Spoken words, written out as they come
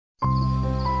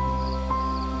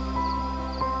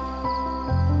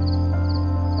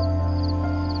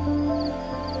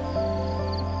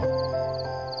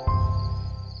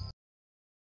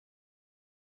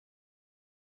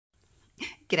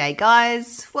G'day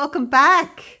guys, welcome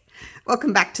back.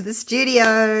 Welcome back to the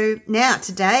studio. Now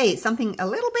today, something a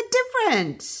little bit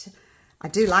different. I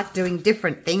do like doing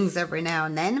different things every now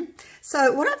and then.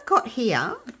 So what I've got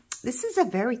here, this is a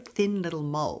very thin little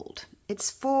mold.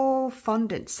 It's for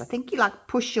fondants. I think you like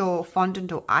push your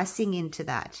fondant or icing into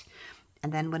that.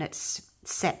 And then when it's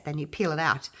set, then you peel it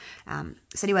out.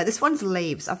 So anyway, this one's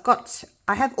leaves.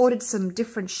 I have ordered some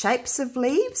different shapes of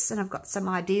leaves and I've got some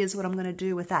ideas what I'm going to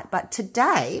do with that. But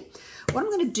today, what I'm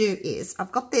going to do is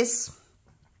I've got this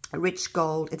rich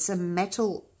gold. It's a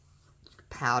metal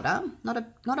powder, not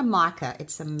a mica.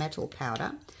 It's a metal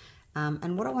powder.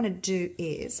 And what I want to do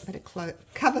is I better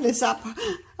cover this up.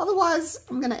 Otherwise,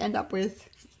 I'm going to end up with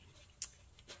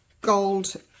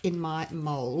gold in my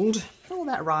mold. Oh,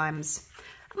 that rhymes.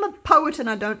 I'm a poet and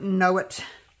I don't know it.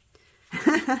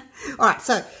 All right,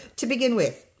 so to begin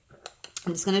with,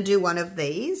 I'm just going to do one of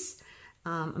these.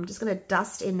 I'm just going to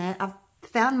dust in there. I've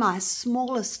found my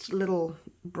smallest little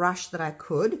brush that I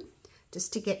could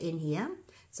just to get in here.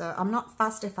 So I'm not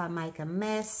fussed if I make a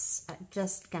mess. I'm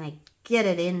just going to get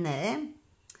it in there.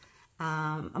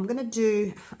 I'm going to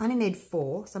do, I only need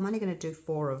 4, so I'm only going to do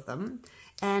 4 of them.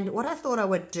 And what I thought I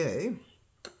would do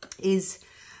is,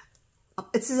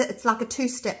 it's like a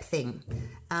 2-step thing.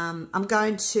 I'm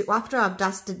going to, after I've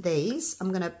dusted these, I'm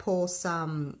going to pour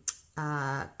some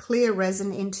clear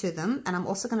resin into them. And I'm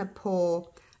also going to pour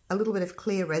a little bit of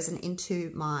clear resin into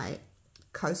my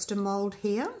coaster mold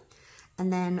here.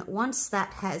 And then once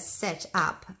that has set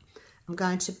up, I'm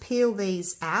going to peel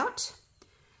these out.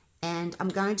 And I'm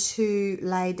going to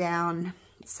lay down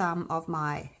some of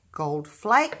my gold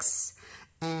flakes.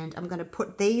 And I'm going to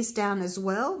put these down as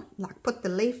well, like put the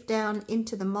leaf down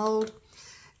into the mold,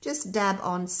 just dab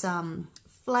on some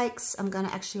flakes. I'm going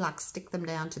to actually like stick them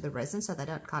down to the resin so they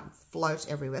don't kind of float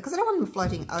everywhere because I don't want them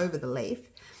floating over the leaf.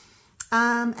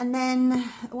 And then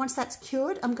once that's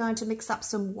cured, I'm going to mix up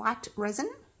some white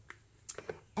resin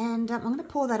and I'm going to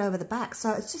pour that over the back.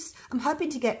 So it's just, I'm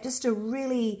hoping to get just a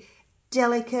really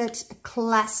delicate,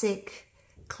 classic,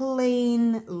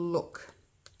 clean look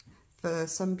for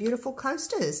some beautiful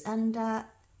coasters, and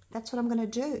that's what I'm going to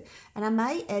do. And I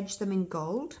may edge them in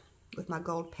gold with my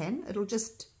gold pen. It'll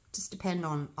just depend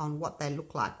on what they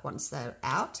look like once they're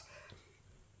out.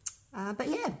 But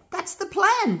yeah, that's the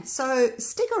plan. So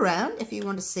stick around if you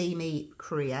want to see me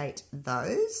create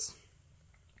those.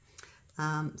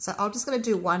 So I'm just going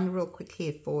to do one real quick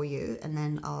here for you, and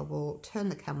then I will turn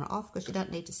the camera off because you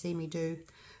don't need to see me do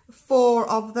 4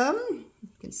 of them. You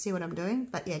can see what I'm doing.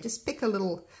 But yeah, just pick a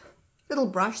little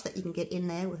brush that you can get in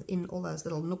there within all those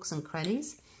little nooks and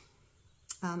crannies.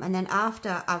 And then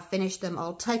after I've finished them,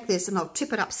 I'll take this and I'll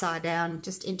tip it upside down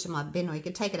just into my bin, or you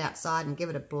can take it outside and give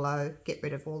it a blow, get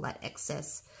rid of all that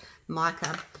excess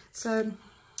mica. So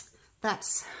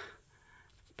that's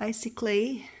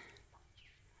basically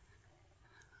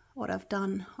what I've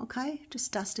done. Okay,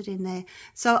 just dust it in there.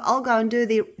 So I'll go and do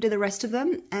the rest of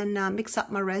them and mix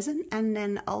up my resin, and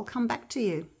then I'll come back to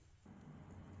you.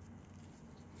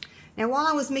 Now, while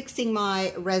I was mixing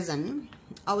my resin,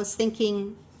 I was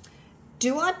thinking,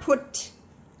 do I put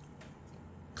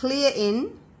clear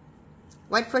in,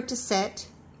 wait for it to set,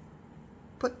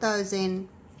 put those in,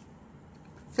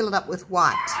 fill it up with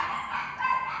white,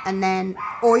 and then,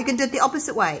 or you can do it the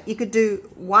opposite way. You could do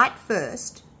white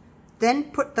first, then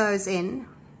put those in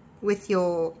with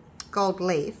your gold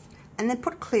leaf, and then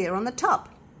put clear on the top.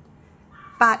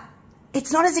 But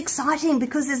it's not as exciting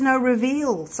because there's no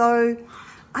reveal. So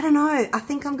I don't know. I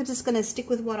think I'm just going to stick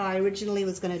with what I originally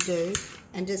was going to do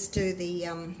and just do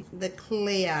the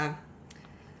clear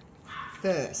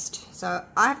first. So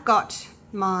I've got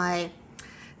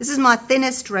this is my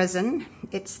thinnest resin.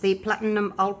 It's the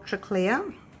Platinum Ultra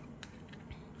Clear.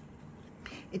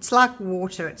 It's like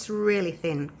water. It's really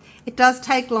thin. It does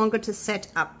take longer to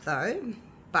set up though,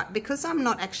 but because I'm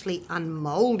not actually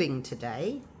unmolding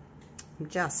today, I'm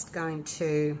just going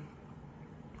to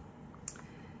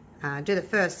do the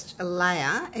first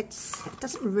layer. It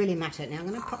doesn't really matter. Now I'm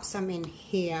going to pop some in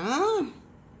here.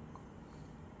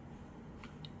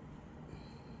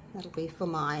 That'll be for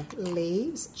my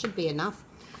leaves. It should be enough.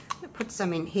 I'm going to put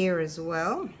some in here as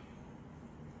well.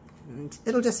 And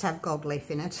it'll just have gold leaf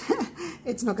in it.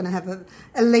 It's not going to have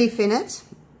a leaf in it,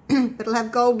 but it'll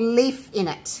have gold leaf in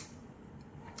it.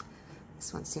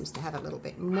 This one seems to have a little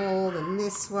bit more than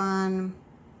this one.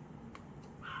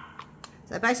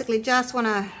 So basically just want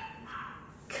to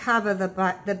cover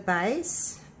the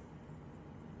base.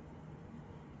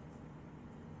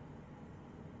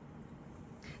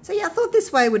 So yeah, I thought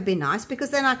this way would be nice because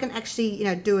then I can actually, you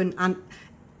know, do an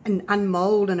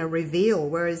unmold and a reveal.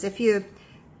 Whereas if you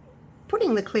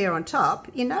putting the clear on top,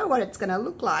 you know what it's going to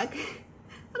look like.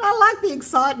 And I like the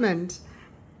excitement.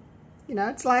 You know,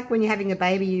 it's like when you're having a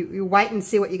baby, you wait and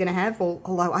see what you're going to have.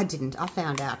 Although I didn't. I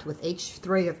found out with each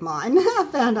 3 of mine. I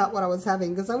found out what I was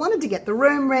having because I wanted to get the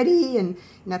room ready and,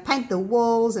 you know, paint the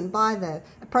walls and buy the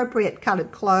appropriate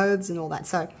coloured clothes and all that.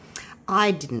 So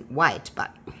I didn't wait,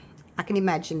 but I can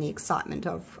imagine the excitement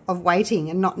of waiting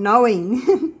and not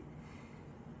knowing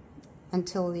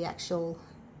until the actual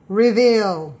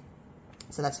reveal.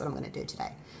 So that's what I'm going to do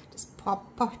today. Just pop,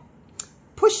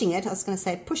 pushing it. I was going to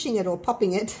say pushing it or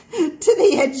popping it to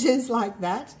the edges like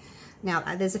that. Now,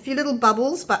 there's a few little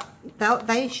bubbles, but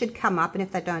they should come up. And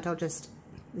if they don't, I'll just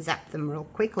zap them real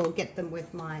quick or get them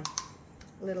with my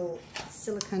little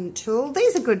silicone tool.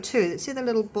 These are good too. See the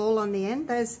little ball on the end?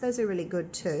 Those are really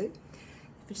good too.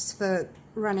 Just for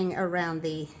running around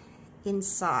the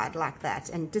inside like that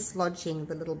and dislodging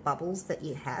the little bubbles that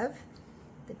you have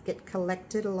that get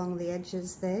collected along the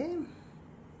edges there.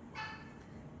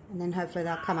 And then hopefully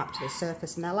they'll come up to the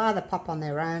surface and they'll either pop on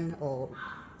their own or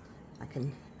I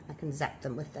can zap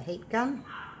them with the heat gun.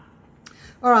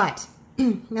 All right,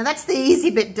 now that's the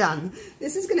easy bit done.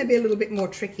 This is going to be a little bit more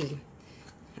tricky,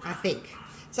 I think.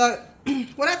 So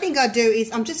what I think I'll do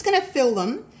is I'm just going to fill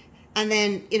them and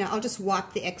then, you know, I'll just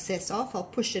wipe the excess off. I'll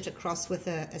push it across with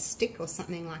a stick or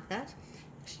something like that.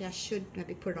 Actually, I should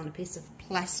maybe put it on a piece of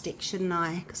plastic, shouldn't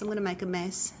I? Because I'm going to make a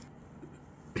mess.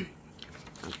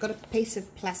 I've got a piece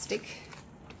of plastic.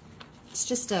 It's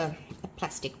just a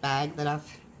plastic bag that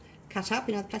I've cut up.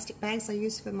 You know, the plastic bags I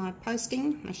use for my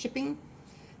posting, my shipping.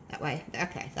 That way,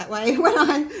 okay, that way when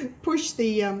I push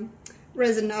the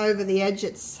resin over the edge,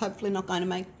 it's hopefully not going to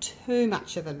make too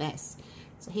much of a mess.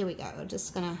 So here we go. I'm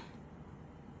just going to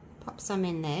pop some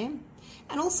in there.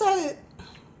 And also,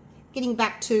 getting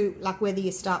back to like whether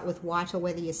you start with white or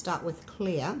whether you start with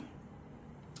clear,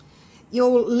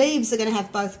 your leaves are going to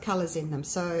have both colours in them.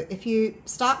 So if you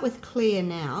start with clear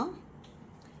now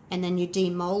and then you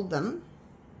demold them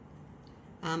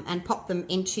and pop them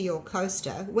into your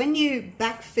coaster, when you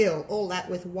backfill all that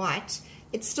with white,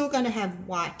 it's still going to have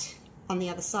white on the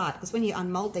other side, because when you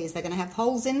unmold these, they're going to have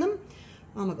holes in them.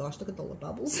 Oh my gosh, look at all the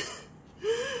bubbles.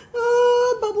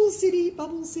 Oh, bubble city,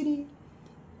 bubble city.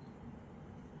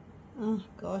 Oh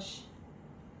gosh.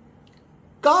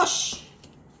 Gosh!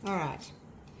 All right.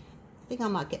 I think I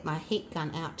might get my heat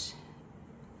gun out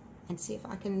and see if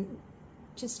I can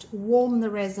just warm the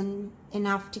resin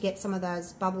enough to get some of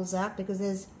those bubbles out, because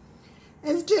there's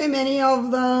too many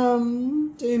of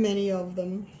them. Too many of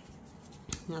them.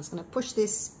 Now I'm just going to push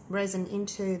this resin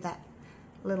into that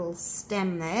little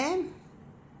stem there.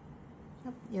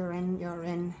 Yep, you're in, you're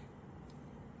in.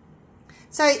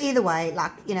 So either way,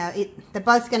 like, you know, they're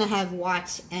both going to have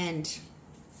white and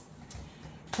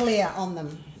clear on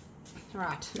them. All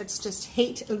right, let's just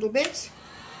heat a little bit.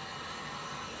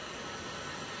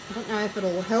 I don't know if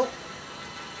it'll help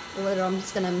or whether I'm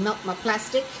just going to melt my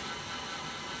plastic.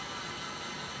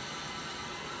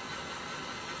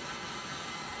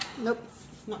 Nope,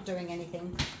 not doing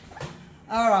anything.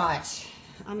 All right,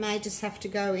 I may just have to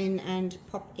go in and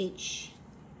pop each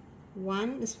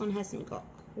one. This one hasn't got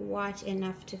quite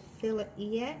enough to fill it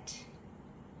yet.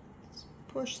 Just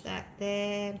push that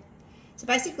there. So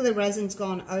basically the resin's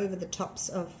gone over the tops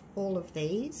of all of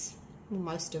these, well,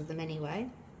 most of them anyway.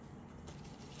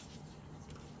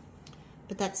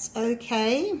 But that's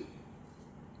okay.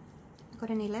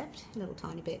 Got any left? A little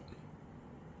tiny bit.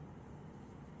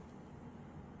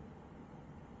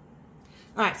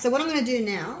 All right, so what I'm going to do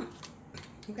now,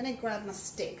 I'm going to grab my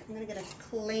stick. I'm going to get a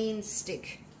clean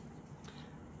stick.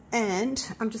 And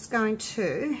I'm just going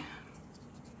to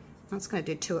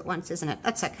do two at once, isn't it?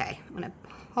 That's okay. I'm going to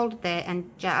hold it there and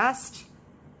just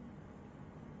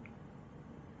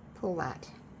pull that.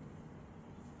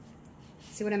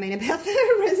 See what I mean about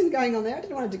the resin going on there? I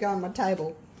didn't want it to go on my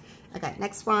table. Okay,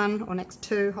 next one or next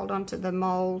two, hold on to the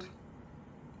mold.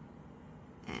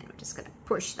 And I'm just going to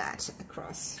push that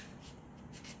across.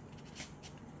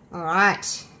 All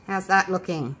right, how's that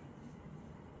looking?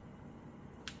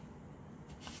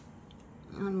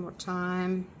 One more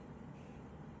time.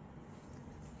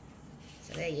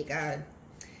 So there you go.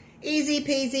 Easy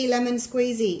peasy lemon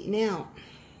squeezy. Now,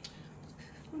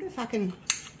 I wonder if I can...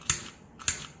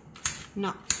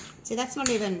 No. See, that's not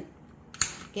even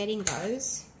getting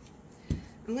those.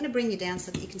 I'm going to bring you down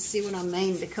so that you can see what I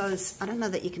mean, because I don't know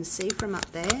that you can see from up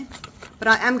there. But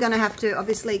I am going to have to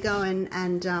obviously go in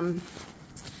and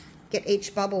get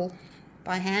each bubble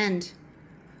by hand.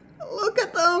 Look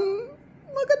at them.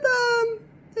 Look at them.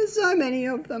 There's so many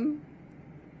of them.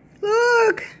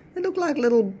 Look. They look like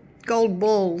little gold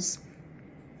balls.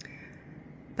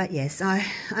 But yes,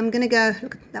 I'm going to go,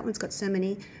 look, that one's got so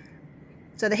many.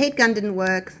 So the heat gun didn't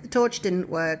work, the torch didn't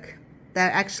work.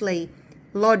 They're actually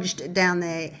lodged down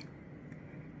there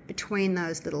between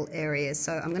those little areas.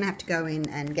 So I'm going to have to go in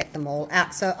and get them all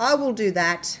out. So I will do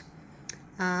that.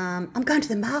 I'm going to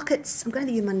the markets. I'm going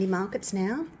to the Monday markets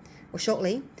now, or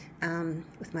shortly,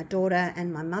 with my daughter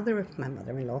and my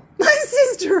mother-in-law, my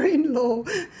sister-in-law,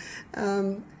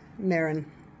 Merrin,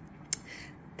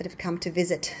 that have come to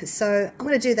visit. So I'm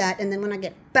going to do that, and then when I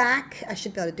get back, I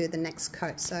should be able to do the next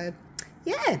coat. So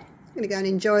yeah, I'm going to go and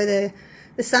enjoy the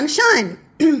sunshine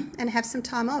and have some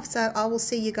time off. So I will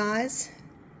see you guys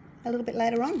a little bit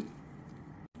later on.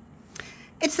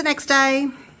 It's the next day.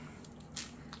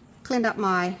 Cleaned up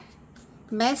my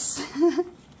mess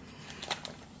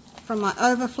from my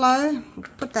overflow.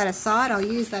 Put that aside. I'll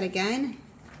use that again.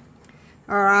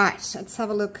 All right, let's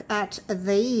have a look at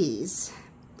these.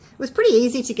 It was pretty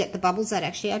easy to get the bubbles out,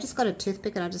 actually. I just got a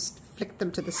toothpick and I just flicked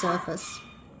them to the surface.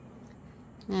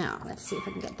 Now, let's see if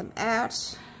I can get them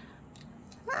out.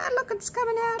 Ah, look, it's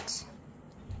coming out.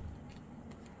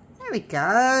 There we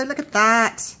go. Look at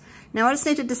that. Now, I just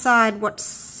need to decide what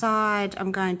side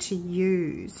I'm going to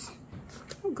use.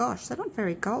 Oh gosh, they're not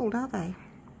very gold, are they?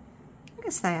 I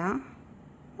guess they are.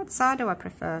 What side do I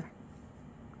prefer?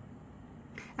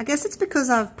 I guess it's because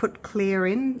I've put clear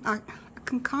in. I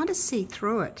can kind of see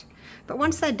through it. But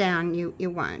once they're down, you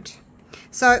won't.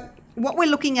 So what we're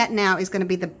looking at now is going to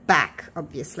be the back,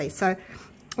 obviously. So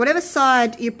whatever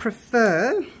side you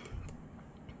prefer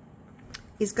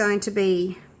is going to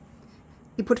be,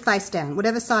 you put face down.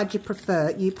 Whatever side you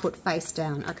prefer, you put face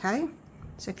down, okay?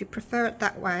 So if you prefer it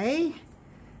that way,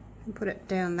 and put it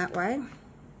down that way.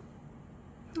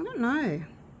 I don't know.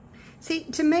 See,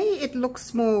 to me, it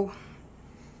looks more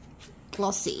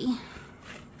glossy.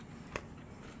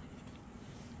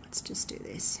 Let's just do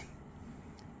this.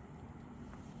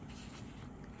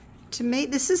 To me,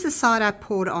 this is the side I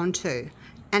poured onto,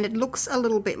 and it looks a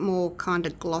little bit more kind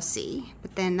of glossy,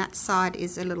 but then that side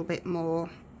is a little bit more,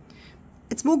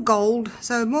 it's more gold,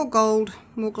 so more gold,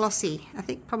 more glossy. I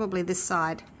think probably this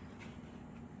side.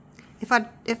 If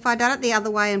I done it the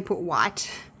other way and put white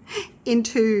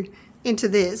into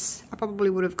this, I probably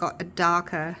would have got a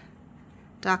darker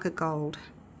gold,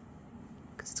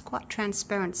 because it's quite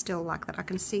transparent still like that. I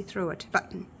can see through it,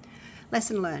 but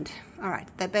lesson learned. All right,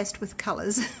 they're best with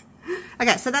colors.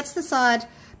 Okay, so that's the side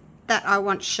that I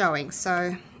want showing.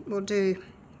 So we'll do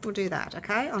that,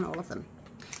 okay, on all of them.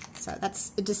 So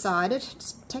that's decided.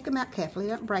 Just take them out carefully,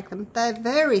 don't break them. They're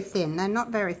very thin, they're not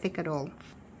very thick at all.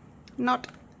 Not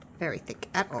very thick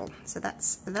at all. So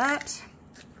that's that.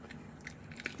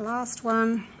 Last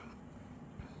one.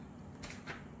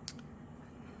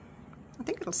 I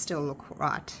think it'll still look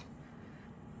right.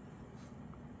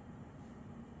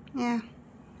 Yeah,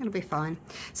 it'll be fine.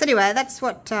 So anyway, that's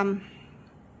what,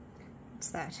 what's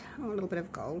that? Oh, a little bit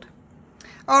of gold.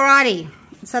 Alrighty,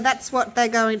 so that's what they're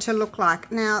going to look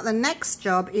like. Now, the next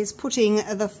job is putting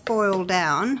the foil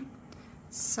down.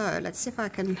 So let's see if I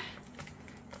can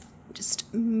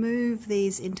just move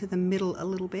these into the middle a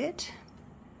little bit,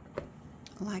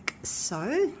 like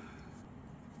so.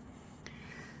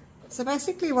 So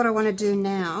basically what I want to do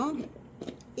now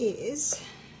is,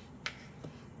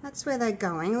 that's where they're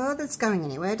going. Well, that's going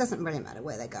anywhere. It doesn't really matter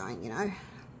where they're going, you know.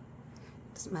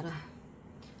 It doesn't matter.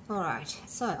 All right,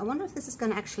 so I wonder if this is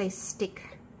going to actually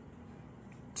stick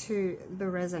to the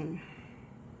resin,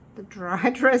 the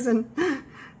dried resin.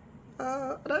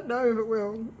 I don't know if it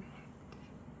will.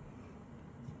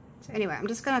 So anyway, I'm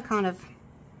just going to kind of,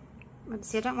 let's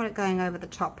see, I don't want it going over the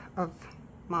top of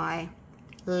my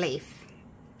leaf.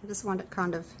 I just want it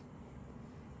kind of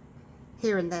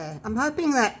here and there. I'm hoping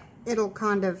that it'll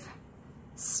kind of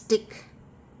stick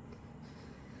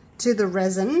to the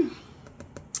resin,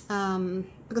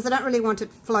 because I don't really want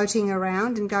it floating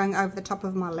around and going over the top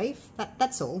of my leaf.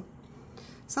 That's all.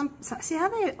 So see how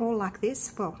they're all like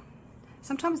this? Well,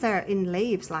 sometimes they're in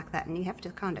leaves like that and you have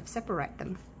to kind of separate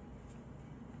them.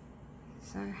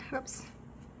 So, whoops.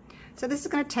 So this is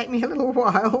going to take me a little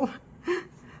while.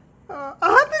 I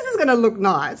hope this is going to look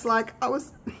nice. Like,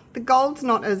 the gold's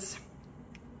not as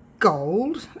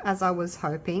gold as I was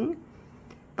hoping,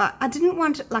 but I didn't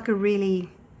want like a really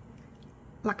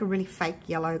fake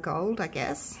yellow gold, I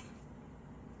guess.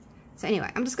 So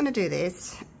anyway, I'm just going to do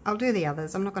this. I'll do the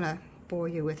others. I'm not going to bore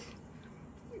you with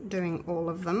doing all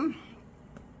of them,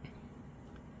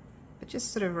 but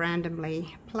just sort of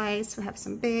randomly place. We'll have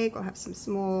some big, we'll have some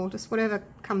small, just whatever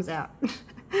comes out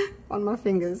on my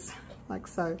fingers, like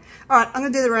so. All right, I'm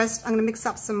going to do the rest. I'm going to mix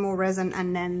up some more resin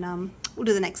and then we'll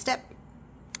do the next step.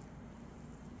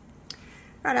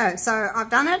 Righto, so I've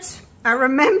done it. I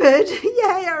remembered.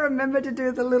 Yay, I remembered to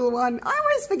do the little one. I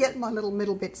always forget my little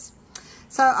middle bits.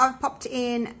 So I've popped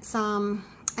in some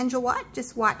Angel White,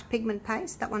 just white pigment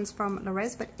paste. That one's from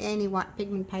Lorez, but any white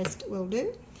pigment paste will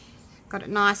do. Got it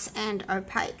nice and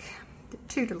opaque.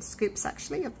 2 little scoops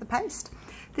actually of the paste.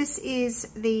 This is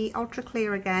the Ultra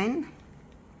Clear again,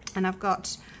 and I've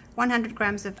got 100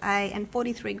 grams of A and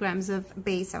 43 grams of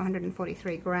B, so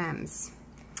 143 grams.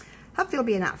 Hopefully it'll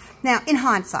be enough. Now, in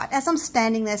hindsight, as I'm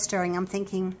standing there stirring, I'm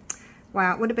thinking,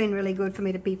 wow, it would have been really good for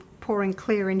me to be pouring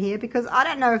clear in here, because I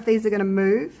don't know if these are going to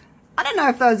move. I don't know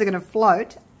if those are going to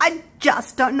float. I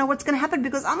just don't know what's going to happen,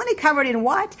 because I'm going to cover it in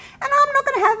white and I'm not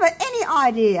going to have any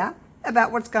idea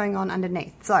about what's going on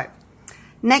underneath. So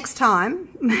next time,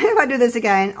 if I do this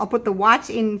again, I'll put the white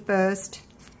in first,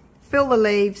 fill the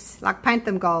leaves, like paint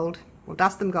them gold, or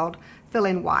dust them gold, fill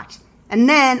in white. And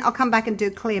then I'll come back and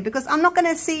do clear, because I'm not going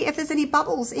to see if there's any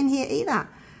bubbles in here either.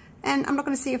 And I'm not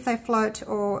going to see if they float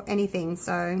or anything.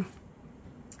 So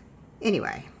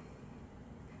anyway,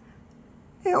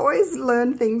 I always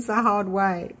learn things the hard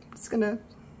way. Just going to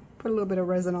put a little bit of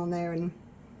resin on there and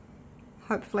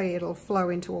hopefully it'll flow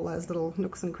into all those little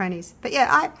nooks and crannies. But yeah,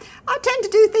 I tend to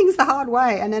do things the hard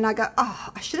way, and then I go, oh,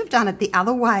 I should have done it the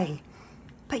other way.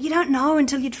 But you don't know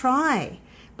until you try.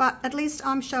 But at least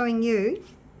I'm showing you.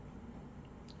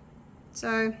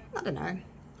 So, I don't know.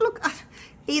 Look,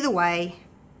 either way,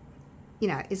 you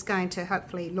know, is going to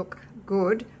hopefully look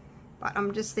good. But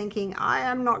I'm just thinking, I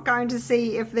am not going to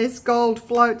see if this gold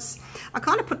floats. I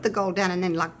kind of put the gold down and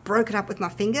then like broke it up with my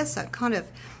finger. So it kind of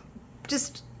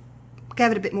just gave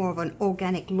it a bit more of an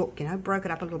organic look, you know, broke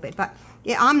it up a little bit. But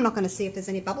yeah, I'm not going to see if there's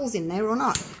any bubbles in there or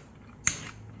not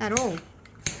at all.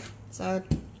 So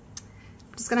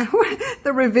just going to,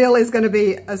 the reveal is going to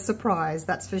be a surprise,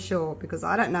 that's for sure, because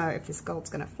I don't know if this gold's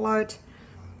going to float.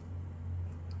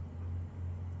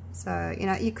 So, you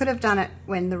know, you could have done it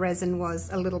when the resin was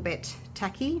a little bit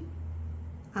tacky,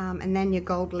 and then your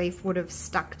gold leaf would have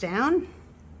stuck down,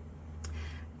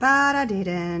 but I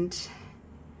didn't.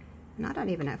 And I don't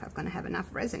even know if I'm going to have enough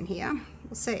resin here.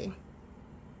 We'll see.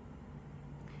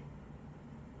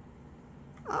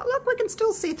 Oh, look, we can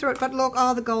still see through it, but look,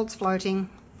 oh, the gold's floating.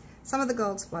 Some of the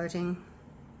gold's floating.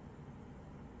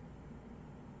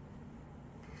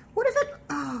 What if it,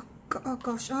 oh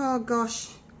gosh, oh gosh.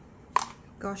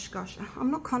 Gosh, I'm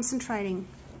not concentrating.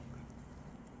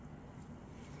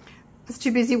 I was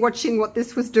too busy watching what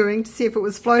this was doing to see if it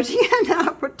was floating, and I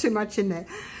put too much in there.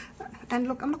 And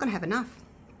look, I'm not going to have enough.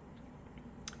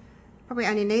 Probably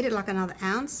only needed like another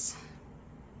ounce.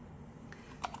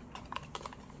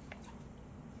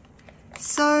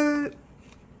 So,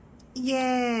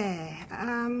 yeah,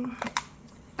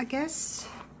 I guess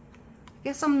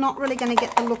I'm not really going to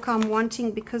get the look I'm wanting,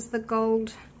 because the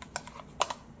gold's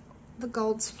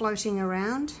floating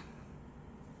around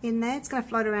in there. It's going to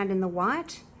float around in the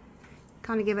white,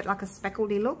 kind of give it like a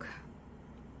speckledy look.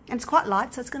 And it's quite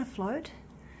light, so it's going to float.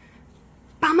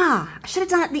 Bummer! I should have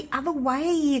done it the other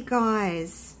way, you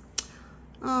guys.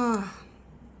 Oh,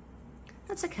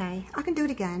 that's okay. I can do it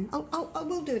again. I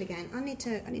will do it again. I need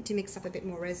to mix up a bit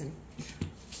more resin.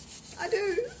 I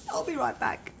do. I'll be right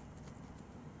back.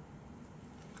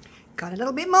 Got a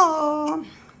little bit more.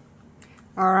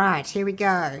 All right, here we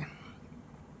go.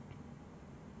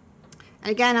 And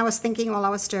again, I was thinking while I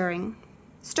was stirring.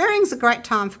 Stirring's a great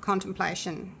time for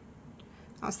contemplation.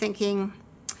 I was thinking,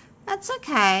 that's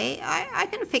okay. I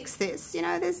can fix this. You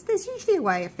know, there's usually a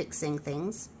way of fixing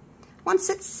things. Once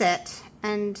it's set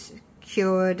and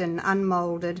cured and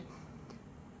unmolded,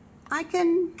 I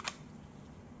can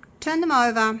turn them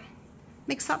over,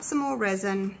 mix up some more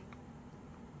resin,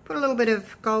 put a little bit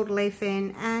of gold leaf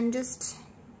in, and just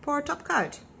pour a top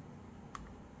coat.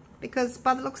 Because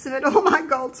by the looks of it, all my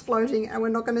gold's floating and we're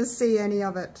not going to see any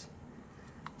of it.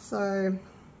 So,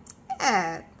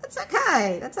 yeah, that's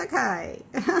okay. That's okay.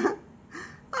 I mean,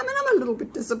 I'm a little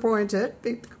bit disappointed,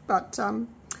 but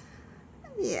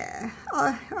yeah,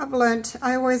 I've learnt.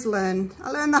 I always learn. I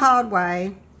learn the hard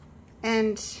way,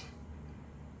 and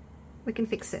we can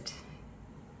fix it.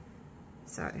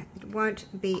 So it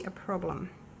won't be a problem.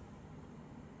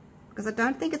 Because I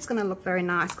don't think it's going to look very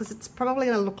nice, because it's probably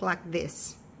going to look like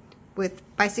this, with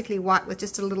basically white with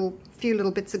just a few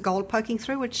little bits of gold poking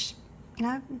through, which, you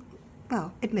know,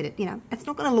 well, admit it, you know, it's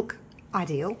not going to look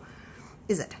ideal,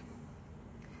 is it?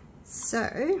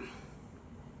 So,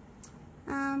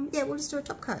 yeah, we'll just do a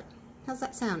top coat. How's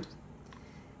that sound?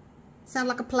 Sound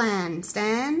like a plan,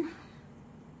 Stan?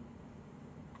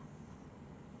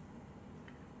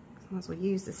 Might as well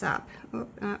use this up. Oh,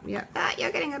 yeah,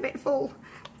 you're getting a bit full.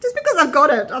 Just because I've got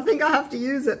it, I think I have to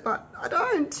use it, but I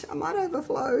don't. I might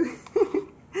overflow.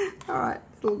 All right,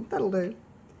 that'll do.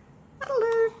 That'll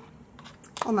do.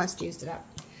 Almost used it up.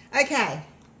 Okay,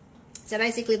 so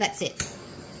basically that's it.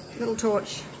 Little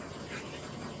torch.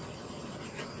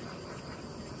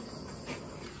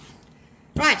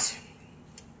 Right,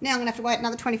 now I'm going to have to wait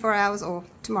another 24 hours, or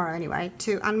tomorrow anyway,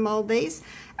 to unmold these.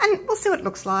 And we'll see what it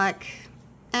looks like.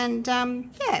 And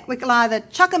yeah, we can either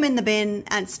chuck them in the bin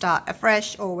and start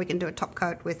afresh, or we can do a top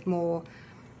coat with more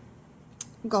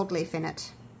gold leaf in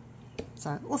it.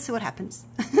 So we'll see what happens.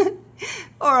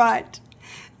 All right.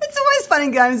 It's always fun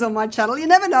and games on my channel. You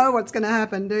never know what's going to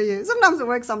happen, do you? Sometimes it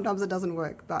works, sometimes it doesn't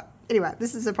work. But anyway,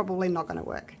 this is probably not going to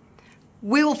work.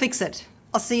 We will fix it.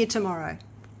 I'll see you tomorrow.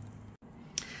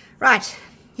 Right,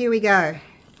 here we go.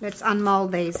 Let's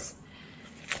unmold these.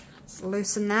 Let's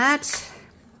loosen that.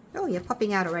 Oh, you're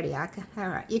popping out already, Arka. All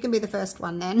right, you can be the first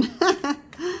one then.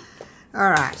 All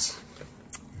right.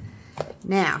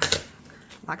 Now,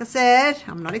 like I said,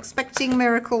 I'm not expecting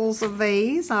miracles of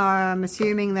these. I'm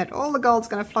assuming that all the gold's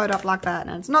going to float up like that,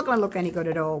 and it's not going to look any good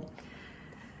at all.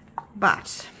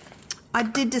 But I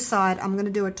did decide I'm going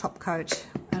to do a top coat,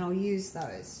 and I'll use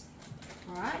those.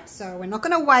 All right, so we're not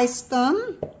going to waste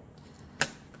them.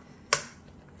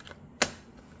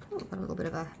 Oh, got a little bit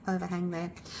of an overhang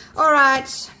there. All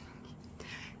right,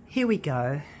 here we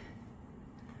go.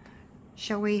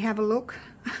 Shall we have a look?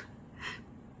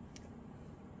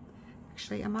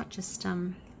 Actually, I might just,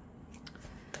 hang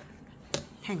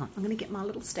on, I'm going to get my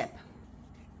little step.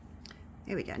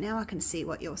 There we go, now I can see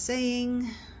what you're seeing.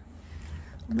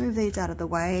 I'll move these out of the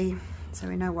way so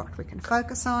we know what we can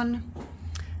focus on.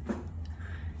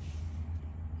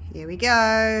 Here we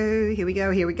go, here we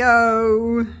go, here we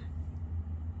go.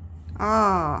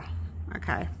 Oh,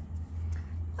 okay.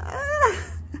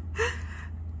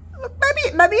 Look,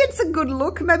 maybe it's a good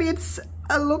look. Maybe it's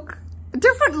a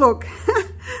different look.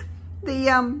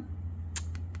 The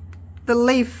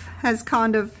leaf has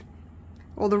kind of,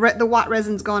 or the white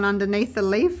resin's gone underneath the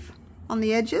leaf on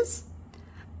the edges.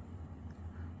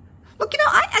 Look, you know,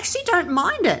 I actually don't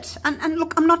mind it. And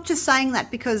look, I'm not just saying that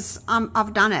because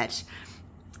I've done it.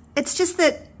 It's just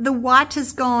that the white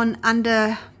has gone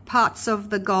under parts of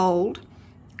the gold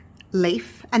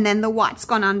leaf, and then the white's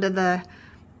gone under the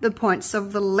points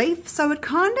of the leaf, so it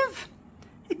kind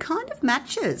of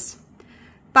matches.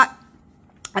 But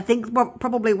I think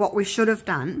probably what we should have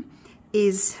done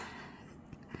is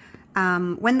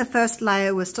when the first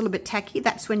layer was still a bit tacky,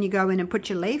 that's when you go in and put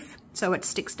your leaf so it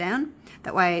sticks down.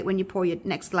 That way when you pour your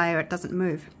next layer it doesn't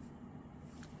move.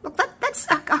 Look,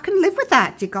 I can live with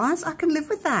that, you guys. I can live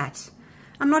with that.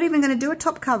 I'm not even going to do a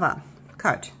top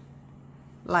coat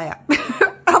layer.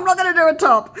 I'm not going to do a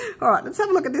top. All right, let's have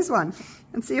a look at this one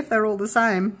and see if they're all the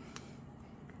same.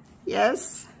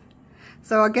 Yes.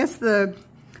 So I guess they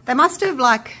must have,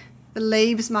 like, the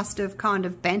leaves must have kind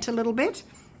of bent a little bit.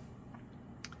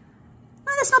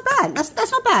 No, that's not bad.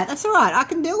 That's not bad. That's all right. I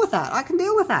can deal with that. I can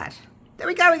deal with that. There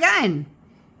we go again.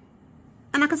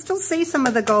 And I can still see some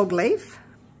of the gold leaf.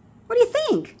 What do you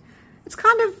think? It's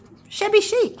kind of shabby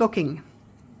chic looking.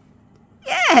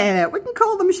 Yeah, we can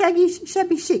call them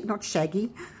shabby chic, not shaggy.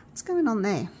 What's going on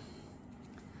there?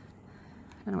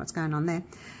 I don't know what's going on there.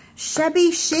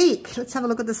 Shabby chic. Let's have a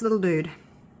look at this little dude.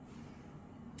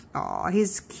 Oh,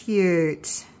 he's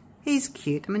cute. He's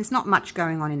cute. I mean, it's not much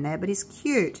going on in there, but he's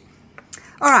cute.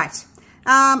 All right.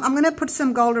 I'm going to put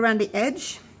some gold around the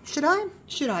edge. Should I?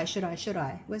 Should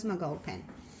I? Where's my gold pen?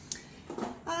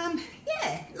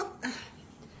 Yeah, look,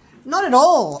 not at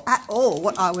all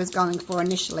what I was going for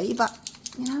initially, but,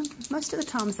 you know, most of the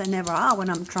times they never are when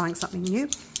I'm trying something new.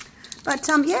 But,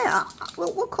 yeah,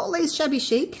 we'll call these shabby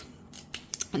chic,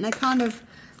 and they're kind of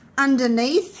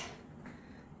underneath.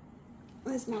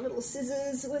 Where's my little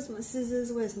scissors? Where's my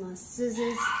scissors? Where's my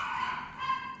scissors?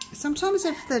 Sometimes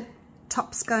if the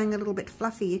top's going a little bit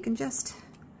fluffy, you can just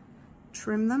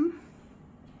trim them.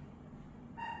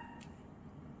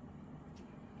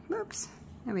 Oops,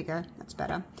 there we go, that's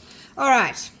better. All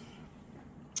right,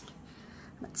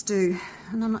 let's do,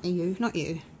 no, not you,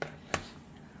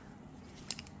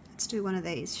 let's do one of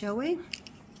these, shall we?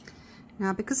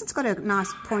 Now, because it's got a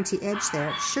nice pointy edge there,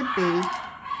 it should be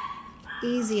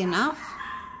easy enough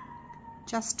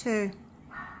just to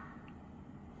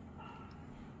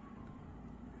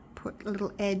put a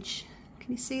little edge.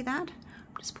 Can you see that?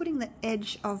 I'm just putting the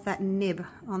edge of that nib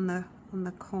on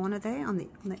the corner there, on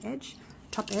the edge,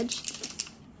 top edge.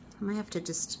 I may have to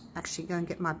just actually go and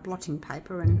get my blotting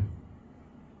paper and,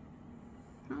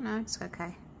 oh no, it's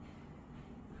okay.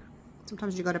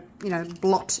 Sometimes you've got to, you know,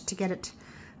 blot to get it,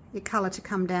 your colour to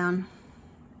come down.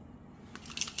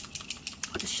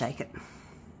 I'll just shake it.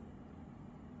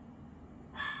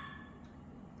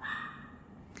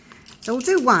 So we'll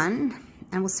do one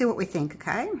and we'll see what we think,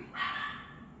 okay?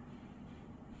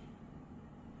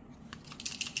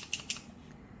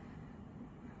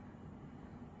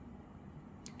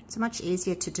 It's much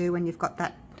easier to do when you've got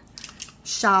that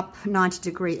sharp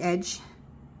 90-degree edge,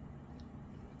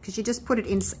 because you just put it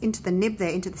into the nib there,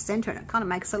 into the center, and it kind of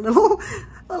makes a little,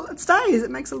 well, it stays. It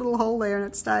makes a little hole there and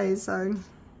it stays. So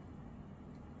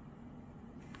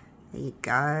there you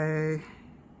go.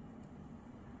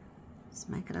 Just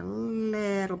make it a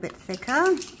little bit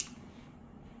thicker.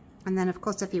 And then, of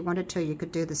course, if you wanted to, you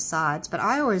could do the sides. But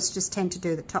I always just tend to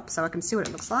do the top so I can see what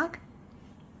it looks like.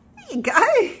 There you go.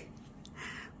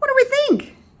 What do we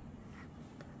think?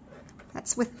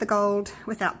 That's with the gold,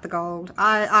 without the gold.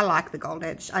 I like the gold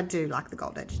edge. I do like the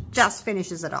gold edge. Just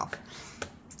finishes it off.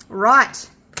 Right.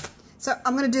 So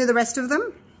I'm going to do the rest of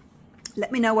them.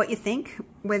 Let me know what you think,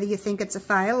 whether you think it's a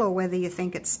fail or whether you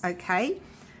think it's okay.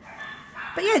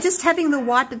 But yeah, just having the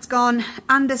white that's gone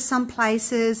under some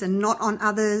places and not on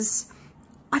others,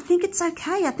 I think it's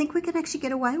okay. I think we can actually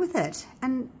get away with it.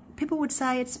 And people would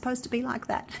say it's supposed to be like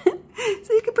that.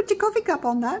 So you could put your coffee cup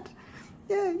on that.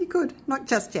 Yeah, you could. Not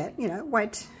just yet, you know,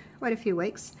 wait a few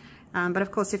weeks. But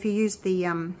of course, if you use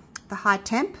the high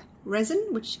temp resin,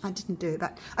 which I didn't do,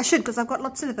 but I should because I've got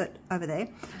lots of it over there.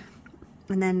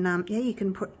 And then, yeah, you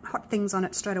can put hot things on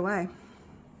it straight away.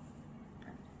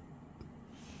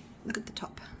 Look at the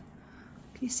top.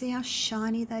 Can you see how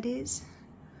shiny that is?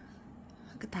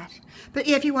 Look at that. But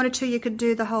yeah, if you wanted to, you could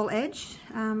do the whole edge.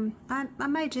 I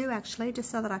may do actually,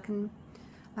 just so that I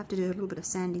have to do a little bit of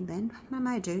sanding then. I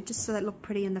may do, just so they look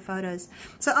pretty in the photos.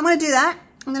 So I'm going to do that.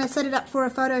 I'm going to set it up for a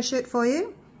photo shoot for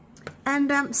you.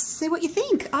 And see what you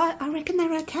think. I reckon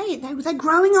they're okay. They're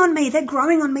growing on me. They're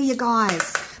growing on me, you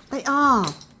guys. They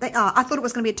are. They are. I thought it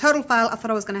was going to be a total fail. I thought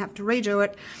I was going to have to redo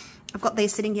it. I've got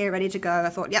these sitting here ready to go. I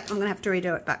thought, yep, I'm going to have to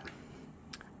redo it. But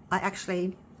I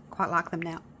actually quite like them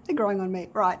now. They're growing on me.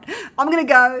 Right. I'm going to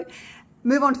go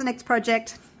move on to the next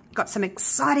project. Got some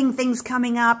exciting things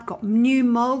coming up. Got new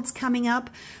molds coming up.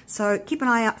 So keep an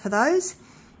eye out for those.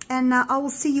 And I will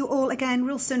see you all again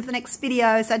real soon for the next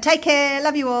video. So take care.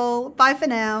 Love you all. Bye for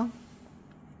now.